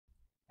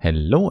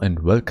Hello and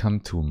welcome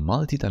to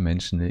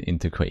Multidimensional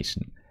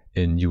Integration,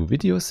 a new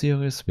video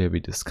series where we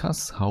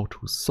discuss how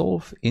to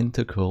solve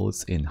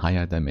integrals in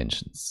higher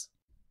dimensions.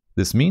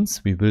 This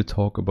means we will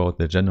talk about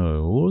the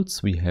general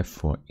rules we have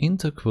for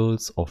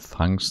integrals of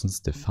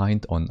functions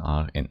defined on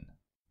Rn.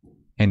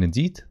 And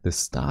indeed, the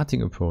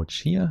starting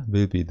approach here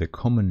will be the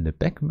common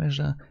Lebesgue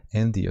measure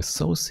and the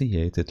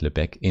associated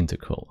Lebesgue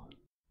integral.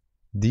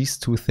 These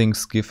two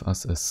things give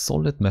us a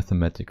solid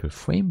mathematical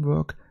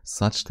framework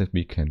such that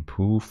we can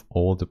prove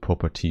all the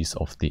properties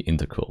of the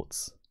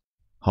integrals.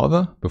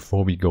 However,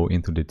 before we go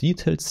into the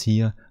details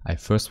here, I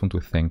first want to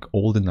thank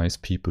all the nice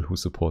people who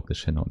support the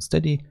channel on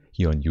Steady,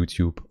 here on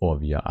YouTube or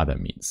via other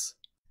means.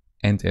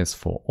 And as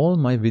for all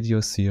my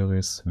video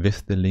series,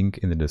 with the link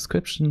in the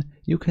description,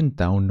 you can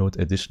download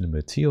additional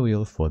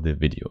material for the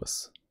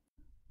videos.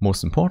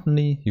 Most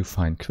importantly, you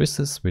find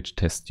quizzes which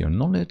test your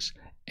knowledge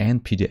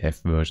and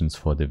PDF versions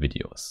for the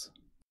videos.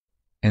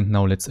 And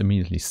now let's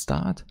immediately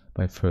start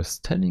by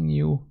first telling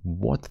you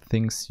what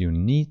things you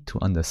need to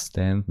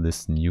understand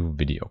this new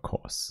video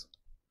course.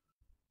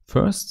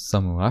 First,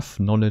 some rough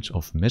knowledge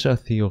of measure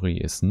theory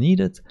is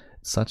needed,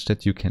 such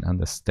that you can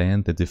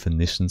understand the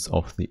definitions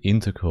of the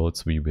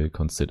integrals we will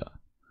consider.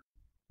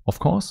 Of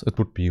course, it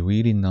would be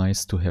really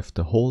nice to have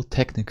the whole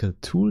technical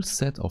tool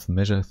set of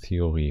measure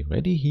theory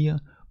ready here,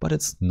 but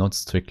it's not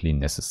strictly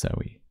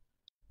necessary.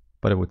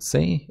 But I would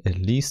say at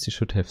least you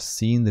should have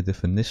seen the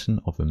definition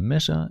of a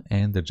measure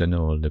and the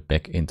general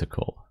Lebesgue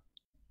integral.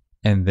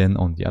 And then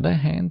on the other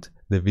hand,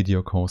 the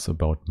video course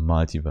about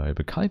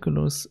multivariable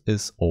calculus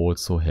is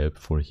also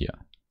helpful here.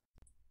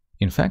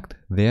 In fact,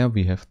 there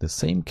we have the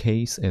same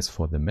case as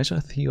for the measure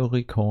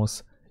theory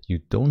course. You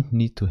don't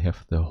need to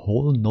have the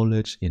whole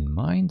knowledge in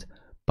mind,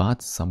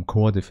 but some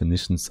core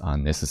definitions are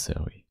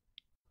necessary.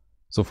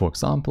 So for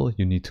example,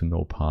 you need to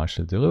know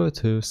partial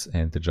derivatives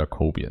and the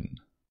Jacobian.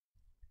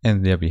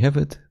 And there we have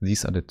it.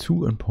 These are the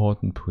two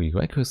important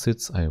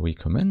prerequisites I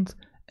recommend,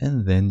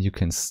 and then you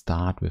can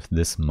start with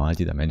this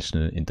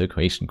multidimensional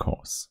integration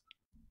course.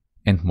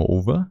 And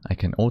moreover, I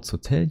can also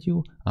tell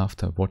you,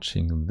 after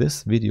watching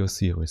this video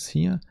series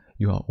here,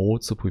 you are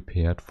also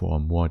prepared for a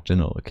more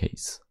general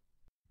case.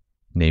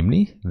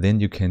 Namely,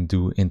 then you can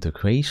do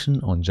integration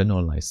on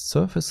generalized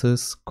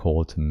surfaces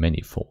called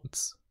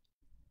manifolds.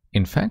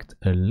 In fact,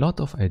 a lot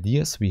of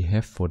ideas we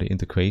have for the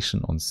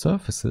integration on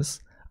surfaces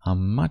are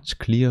much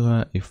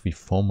clearer if we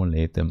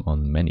formulate them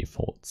on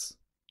manifolds.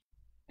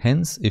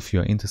 Hence, if you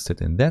are interested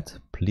in that,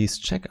 please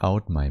check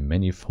out my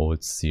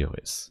manifolds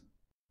series.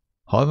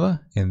 However,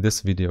 in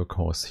this video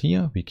course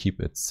here, we keep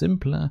it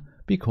simpler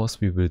because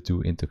we will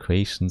do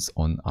integrations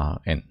on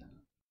Rn.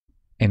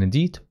 And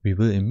indeed, we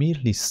will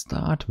immediately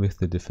start with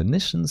the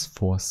definitions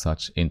for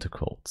such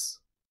integrals.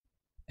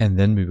 And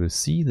then we will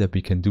see that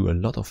we can do a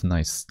lot of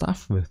nice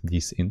stuff with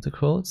these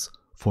integrals.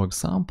 For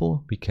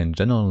example, we can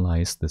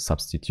generalize the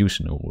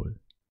substitution rule.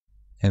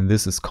 And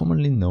this is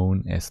commonly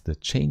known as the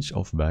change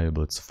of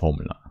variables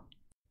formula.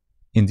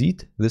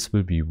 Indeed, this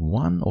will be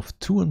one of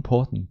two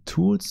important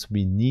tools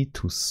we need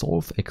to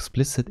solve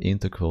explicit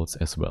integrals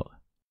as well.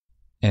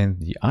 And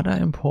the other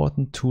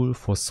important tool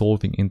for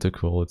solving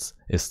integrals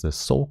is the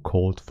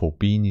so-called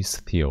Fubini's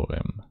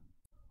theorem.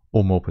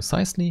 Or more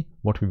precisely,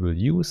 what we will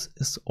use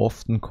is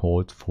often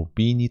called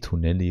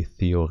Fubini-Tonelli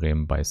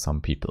theorem by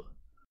some people.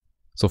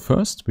 So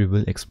first we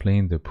will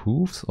explain the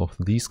proofs of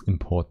these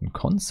important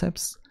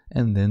concepts,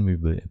 and then we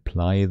will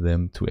apply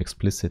them to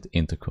explicit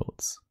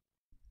integrals.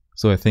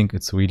 So I think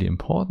it's really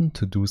important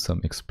to do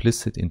some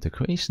explicit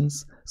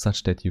integrations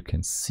such that you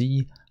can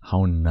see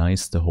how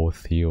nice the whole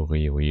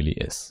theory really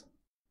is.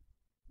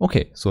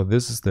 Okay, so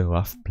this is the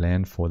rough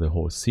plan for the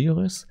whole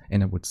series,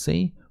 and I would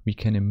say we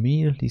can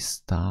immediately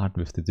start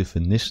with the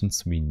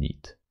definitions we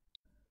need.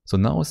 So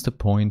now is the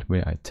point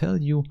where I tell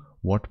you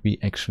what we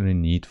actually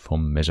need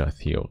from measure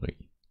theory.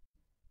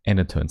 And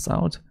it turns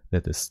out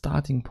that the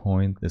starting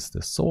point is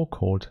the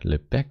so-called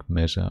Lebesgue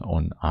measure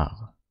on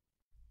R.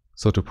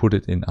 So to put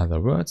it in other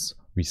words,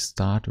 we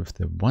start with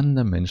the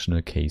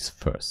one-dimensional case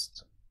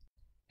first.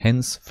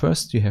 Hence,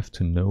 first you have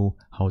to know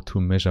how to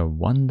measure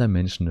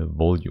one-dimensional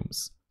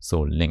volumes,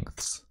 so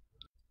lengths.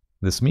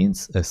 This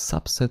means a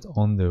subset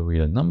on the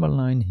real number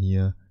line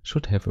here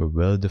should have a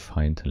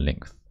well-defined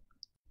length.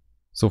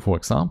 So for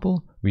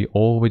example, we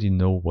already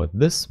know what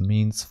this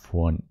means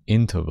for an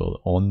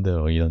interval on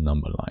the real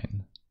number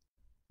line.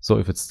 So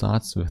if it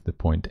starts with the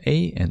point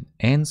A and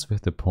ends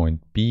with the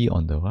point B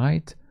on the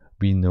right,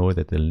 we know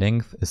that the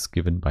length is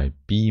given by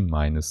B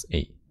minus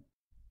A.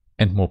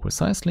 And more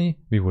precisely,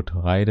 we would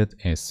write it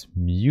as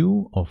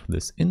mu of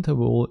this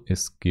interval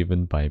is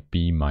given by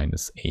B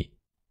minus A.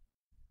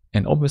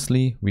 And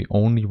obviously, we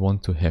only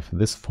want to have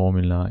this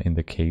formula in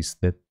the case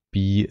that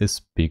B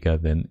is bigger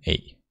than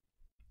A.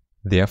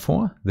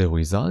 Therefore, the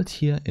result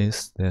here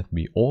is that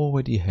we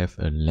already have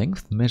a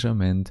length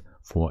measurement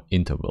for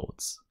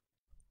intervals.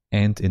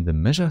 And in the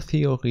measure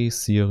theory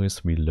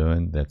series we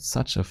learned that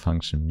such a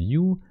function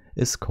mu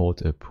is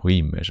called a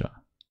pre-measure.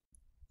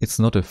 It's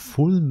not a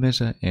full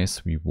measure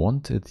as we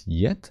want it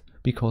yet,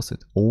 because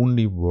it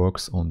only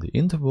works on the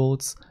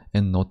intervals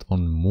and not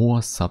on more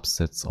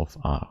subsets of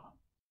R.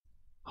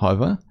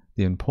 However,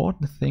 the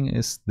important thing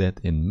is that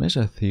in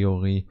measure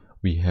theory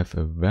we have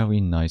a very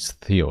nice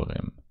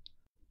theorem.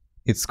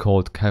 It's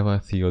called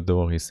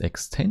Carathéodory's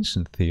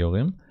extension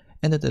theorem,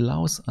 and it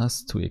allows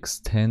us to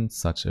extend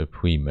such a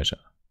pre-measure.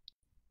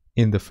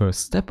 In the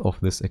first step of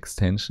this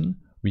extension,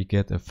 we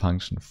get a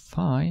function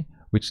phi,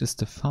 which is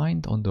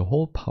defined on the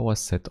whole power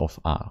set of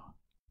R.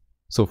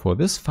 So for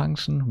this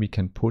function, we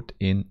can put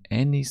in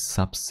any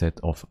subset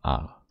of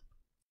R.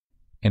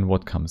 And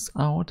what comes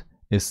out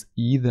is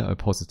either a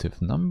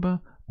positive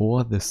number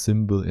or the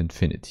symbol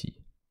infinity.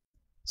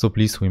 So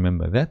please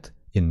remember that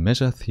in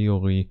measure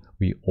theory,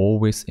 we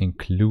always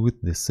include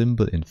the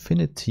symbol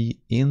infinity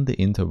in the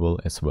interval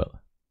as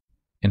well.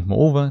 And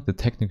moreover, the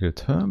technical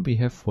term we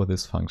have for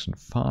this function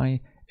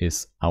phi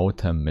is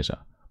outer measure,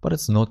 but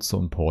it's not so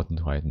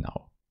important right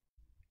now.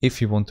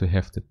 If you want to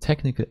have the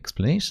technical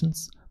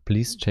explanations,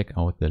 please check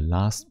out the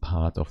last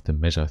part of the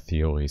measure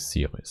theory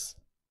series.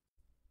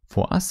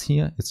 For us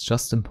here, it's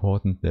just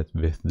important that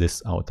with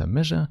this outer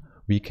measure,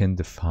 we can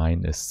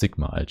define a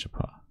sigma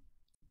algebra.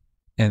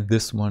 And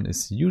this one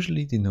is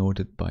usually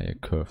denoted by a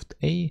curved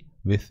A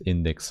with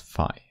index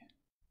phi.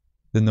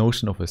 The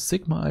notion of a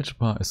sigma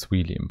algebra is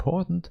really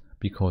important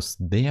because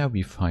there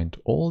we find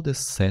all the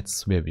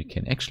sets where we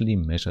can actually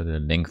measure the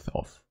length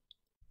of.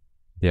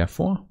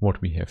 Therefore,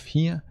 what we have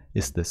here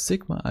is the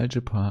sigma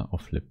algebra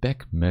of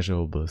Lebesgue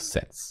measurable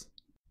sets.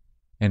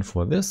 And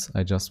for this,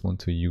 I just want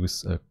to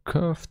use a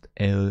curved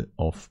L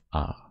of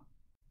R.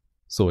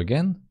 So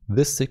again,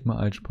 this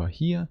sigma algebra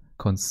here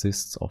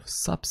consists of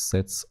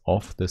subsets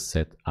of the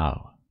set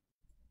R.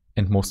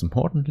 And most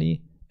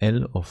importantly,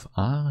 L of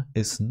R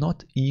is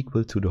not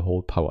equal to the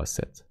whole power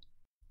set.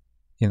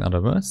 In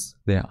other words,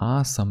 there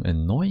are some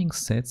annoying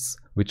sets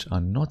which are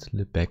not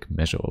Lebesgue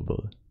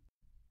measurable.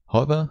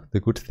 However, the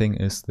good thing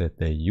is that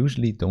they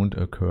usually don't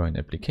occur in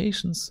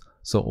applications,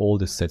 so all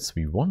the sets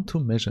we want to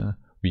measure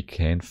we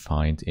can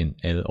find in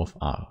L of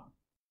R.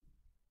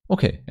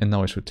 Okay, and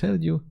now I should tell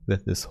you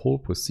that this whole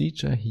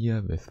procedure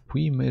here with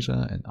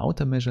pre-measure and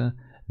outer measure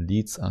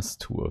leads us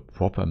to a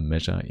proper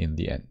measure in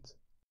the end.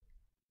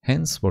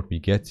 Hence, what we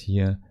get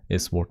here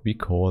is what we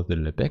call the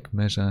Lebesgue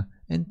measure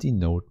and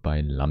denote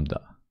by lambda.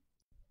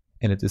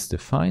 And it is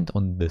defined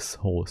on this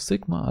whole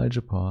sigma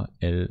algebra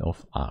L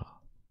of R.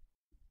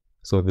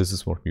 So this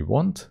is what we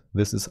want.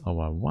 This is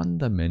our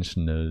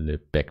one-dimensional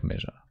Lebesgue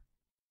measure.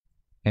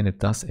 And it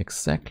does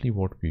exactly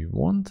what we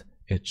want.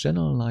 It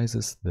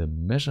generalizes the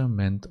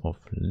measurement of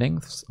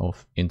lengths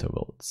of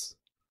intervals.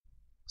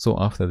 So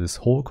after this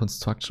whole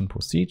construction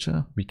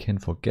procedure, we can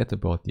forget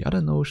about the other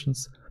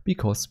notions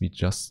because we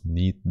just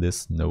need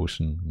this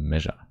notion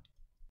measure.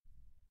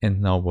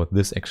 And now what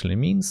this actually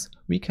means,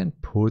 we can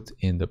put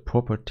in the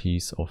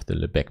properties of the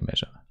Lebesgue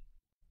measure.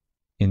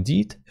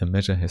 Indeed, a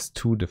measure has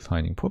two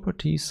defining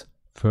properties.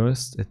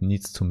 First, it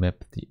needs to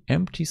map the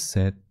empty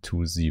set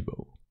to 0.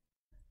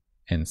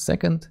 And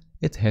second,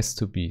 it has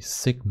to be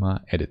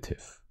sigma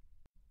additive.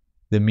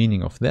 The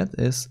meaning of that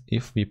is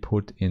if we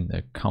put in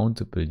a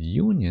countable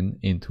union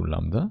into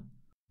lambda,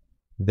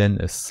 then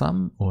a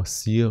sum or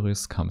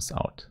series comes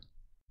out.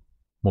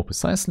 More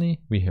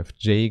precisely, we have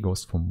j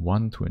goes from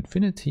 1 to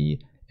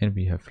infinity and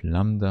we have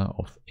lambda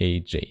of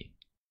aj.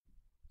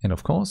 And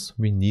of course,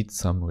 we need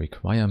some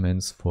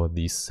requirements for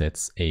these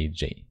sets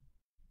aj.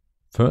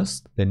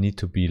 First, they need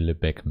to be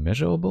Lebesgue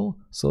measurable,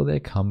 so they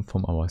come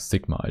from our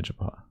sigma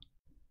algebra.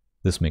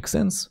 This makes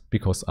sense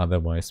because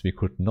otherwise we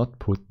could not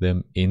put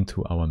them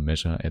into our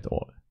measure at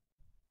all.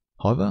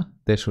 However,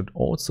 they should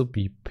also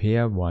be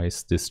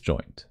pairwise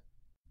disjoint,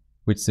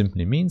 which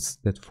simply means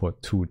that for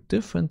two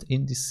different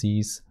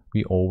indices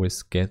we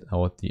always get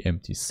out the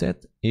empty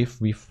set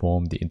if we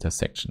form the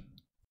intersection.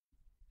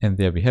 And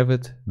there we have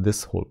it.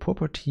 This whole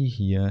property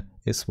here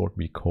is what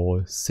we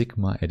call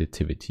sigma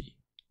additivity.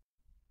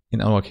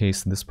 In our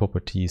case, this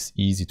property is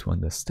easy to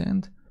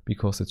understand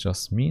because it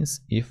just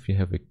means if you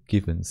have a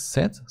given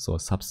set, so a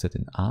subset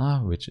in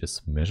R which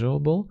is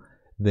measurable,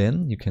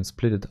 then you can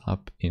split it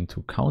up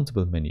into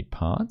countable many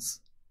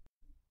parts,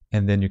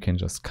 and then you can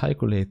just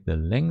calculate the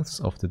lengths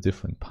of the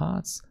different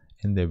parts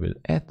and they will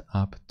add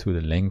up to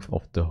the length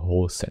of the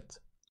whole set.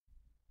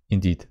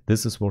 Indeed,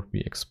 this is what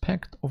we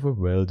expect of a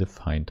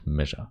well-defined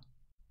measure.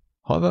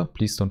 However,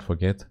 please don't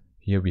forget,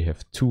 here we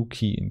have two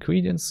key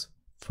ingredients.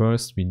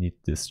 First, we need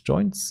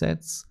disjoint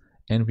sets,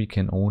 and we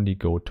can only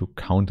go to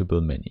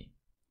countable many.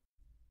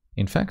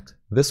 In fact,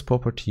 this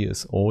property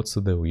is also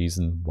the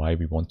reason why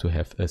we want to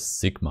have a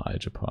sigma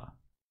algebra.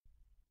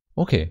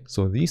 Okay,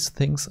 so these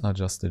things are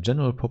just the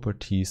general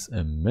properties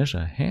a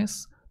measure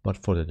has, but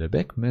for the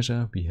Lebesgue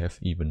measure we have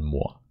even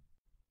more.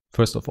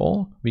 First of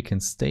all, we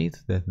can state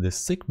that the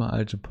sigma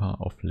algebra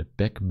of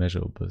Lebesgue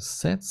measurable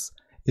sets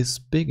is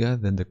bigger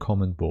than the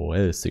common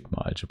Borel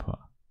sigma algebra.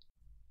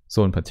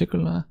 So in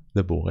particular,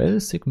 the Borel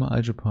sigma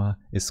algebra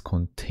is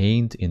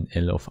contained in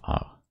L of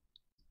R.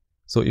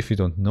 So if you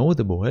don't know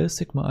the Borel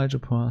sigma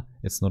algebra,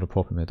 it's not a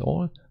problem at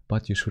all,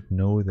 but you should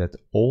know that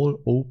all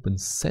open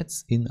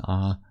sets in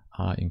R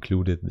are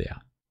included there.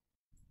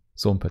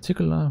 So in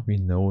particular, we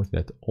know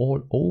that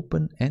all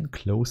open and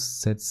closed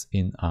sets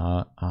in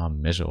R are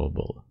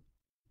measurable.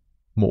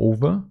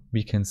 Moreover,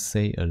 we can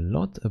say a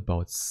lot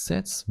about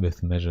sets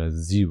with measure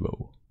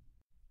 0.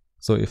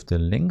 So if the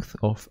length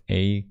of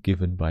A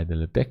given by the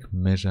Lebesgue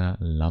measure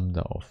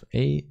lambda of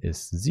A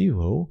is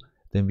 0,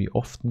 then we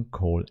often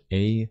call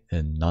A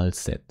a null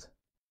set.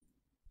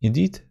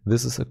 Indeed,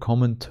 this is a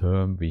common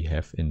term we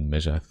have in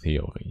measure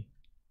theory.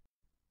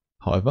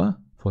 However,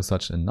 for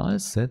such a null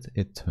set,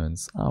 it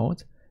turns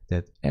out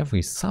that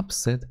every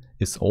subset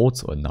is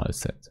also a null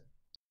set.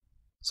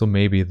 So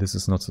maybe this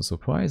is not so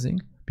surprising,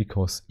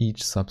 because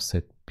each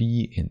subset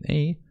B in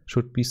A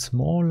should be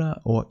smaller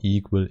or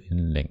equal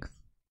in length.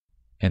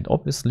 And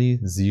obviously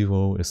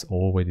 0 is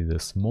already the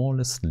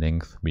smallest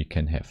length we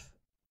can have.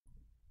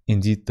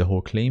 Indeed, the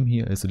whole claim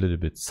here is a little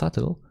bit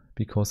subtle,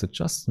 because it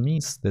just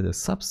means that a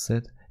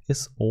subset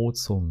is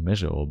also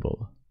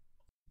measurable.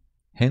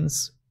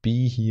 Hence,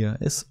 B here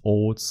is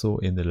also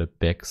in the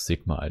Lebesgue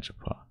sigma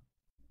algebra.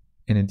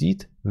 And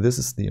indeed, this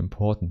is the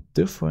important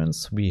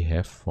difference we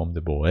have from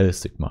the Borel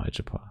sigma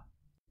algebra.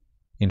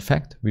 In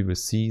fact, we will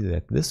see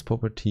that this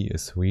property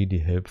is really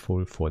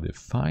helpful for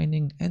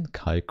defining and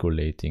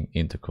calculating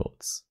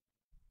integrals.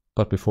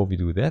 But before we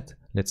do that,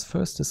 let's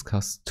first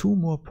discuss two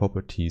more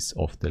properties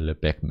of the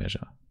Lebesgue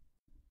measure.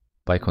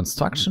 By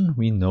construction,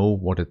 we know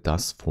what it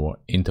does for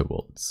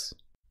intervals.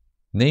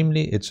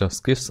 Namely, it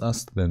just gives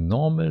us the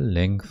normal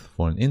length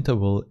for an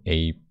interval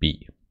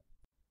AB.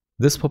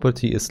 This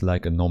property is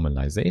like a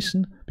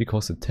normalization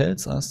because it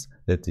tells us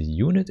that the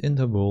unit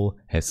interval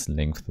has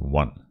length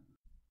 1.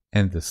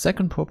 And the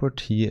second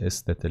property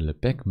is that the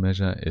Lebesgue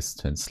measure is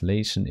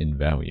translation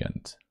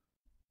invariant.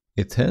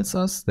 It tells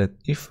us that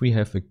if we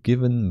have a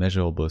given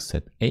measurable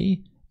set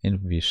A and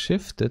we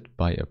shift it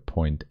by a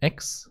point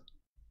x,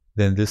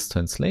 then this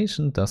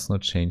translation does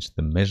not change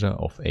the measure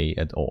of A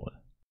at all.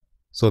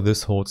 So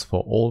this holds for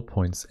all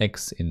points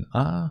x in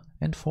R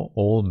and for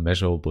all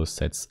measurable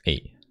sets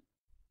A.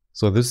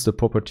 So this is the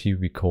property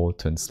we call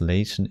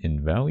translation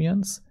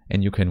invariance,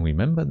 and you can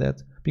remember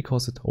that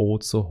because it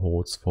also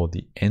holds for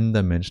the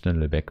n-dimensional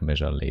Lebesgue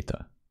measure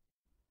later.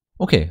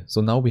 Okay, so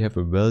now we have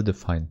a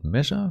well-defined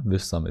measure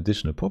with some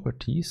additional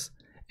properties,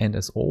 and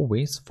as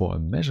always for a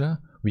measure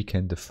we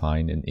can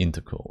define an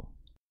integral.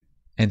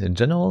 And in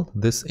general,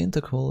 this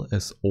integral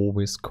is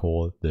always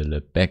called the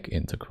Lebesgue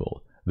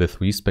integral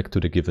with respect to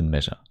the given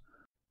measure.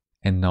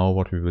 And now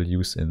what we will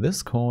use in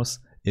this course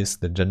is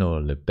the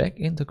general Lebesgue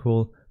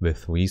integral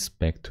with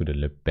respect to the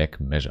Lebesgue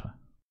measure.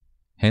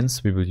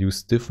 Hence we will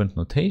use different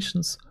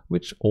notations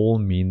which all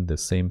mean the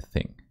same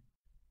thing.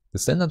 The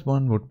standard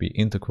one would be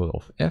integral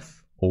of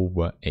f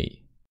over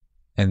a.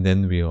 And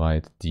then we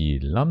write d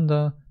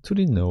lambda to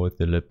denote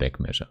the Lebesgue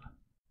measure.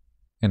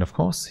 And of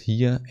course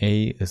here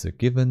A is a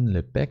given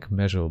Lebesgue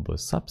measurable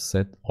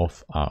subset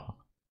of R.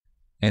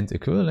 And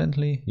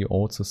equivalently you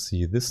also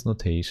see this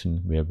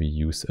notation where we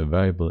use a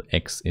variable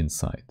x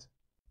inside.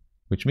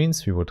 Which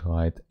means we would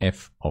write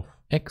f of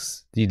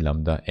x d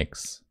lambda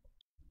x.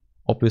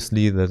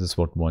 Obviously that is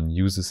what one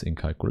uses in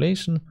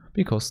calculation,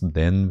 because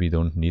then we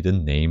don't need a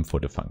name for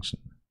the function.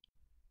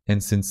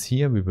 And since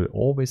here we will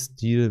always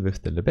deal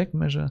with the Lebesgue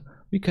measure,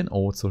 we can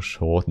also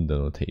shorten the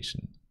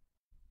notation.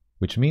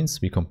 Which means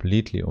we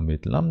completely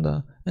omit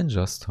lambda and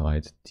just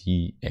write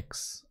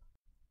dx.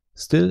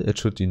 Still it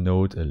should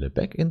denote a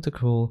Lebesgue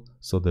integral,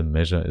 so the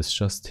measure is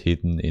just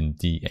hidden in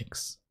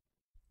dx.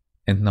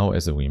 And now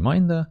as a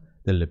reminder,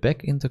 the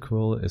Lebesgue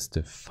integral is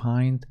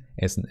defined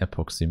as an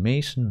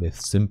approximation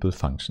with simple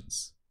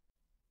functions.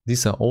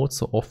 These are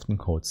also often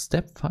called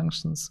step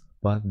functions,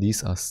 but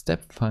these are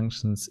step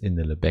functions in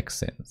the Lebesgue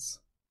sense.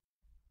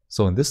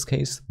 So in this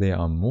case they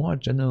are more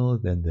general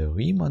than the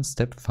Riemann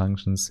step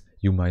functions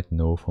you might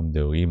know from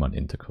the Riemann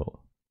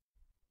integral.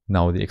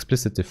 Now the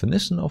explicit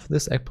definition of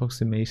this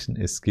approximation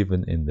is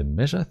given in the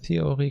measure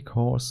theory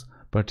course,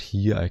 but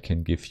here I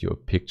can give you a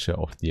picture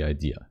of the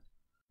idea.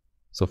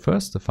 So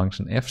first the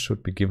function f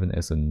should be given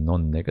as a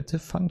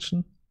non-negative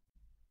function,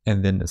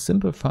 and then a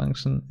simple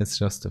function is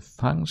just a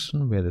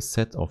function where the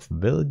set of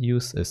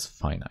values is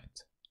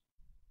finite.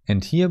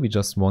 And here we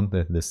just want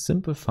that the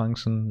simple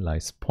function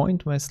lies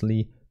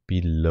pointwisely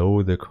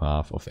below the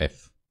graph of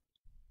f.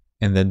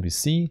 And then we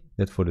see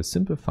that for the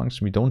simple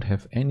function we don't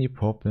have any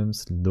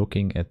problems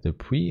looking at the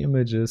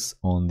pre-images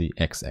on the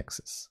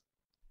x-axis.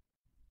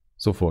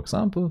 So for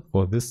example,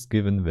 for this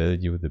given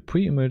value the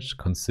pre-image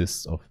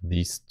consists of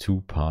these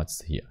two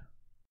parts here.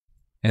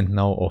 And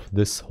now of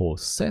this whole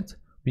set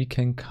we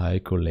can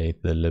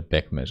calculate the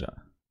Lebesgue measure.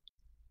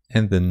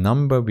 And the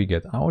number we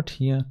get out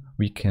here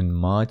we can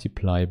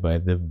multiply by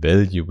the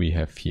value we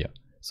have here.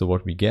 So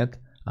what we get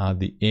are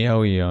the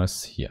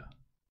areas here.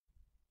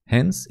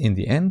 Hence in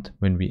the end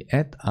when we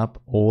add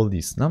up all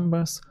these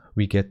numbers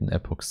we get an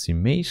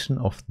approximation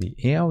of the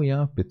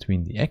area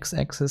between the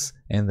x-axis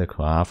and the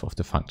graph of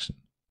the function.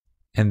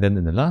 And then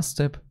in the last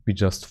step we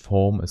just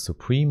form a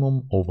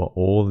supremum over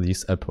all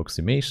these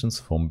approximations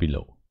from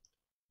below.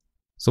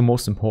 So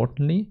most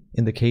importantly,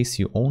 in the case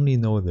you only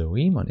know the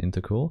Riemann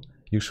integral,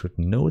 you should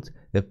note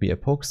that we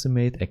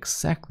approximate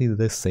exactly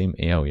the same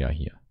area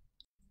here.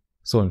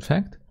 So in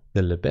fact,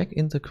 the Lebesgue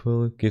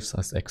integral gives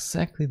us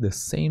exactly the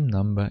same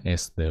number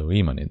as the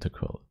Riemann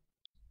integral.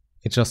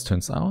 It just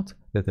turns out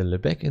that the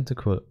Lebesgue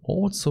integral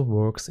also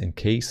works in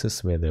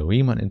cases where the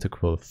Riemann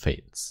integral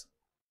fails.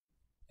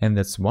 And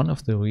that's one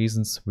of the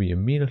reasons we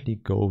immediately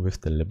go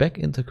with the Lebesgue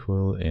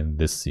integral in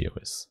this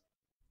series.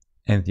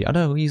 And the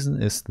other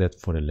reason is that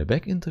for the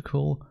Lebesgue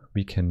integral,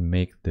 we can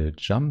make the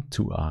jump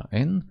to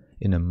Rn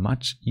in a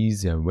much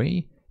easier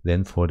way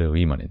than for the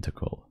Riemann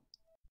integral.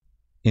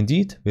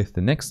 Indeed, with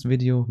the next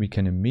video, we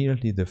can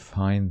immediately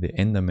define the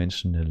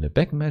n-dimensional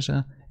Lebesgue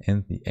measure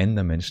and the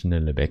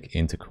n-dimensional Lebesgue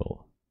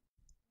integral.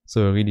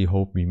 So I really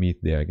hope we meet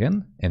there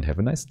again and have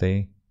a nice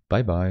day.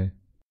 Bye bye.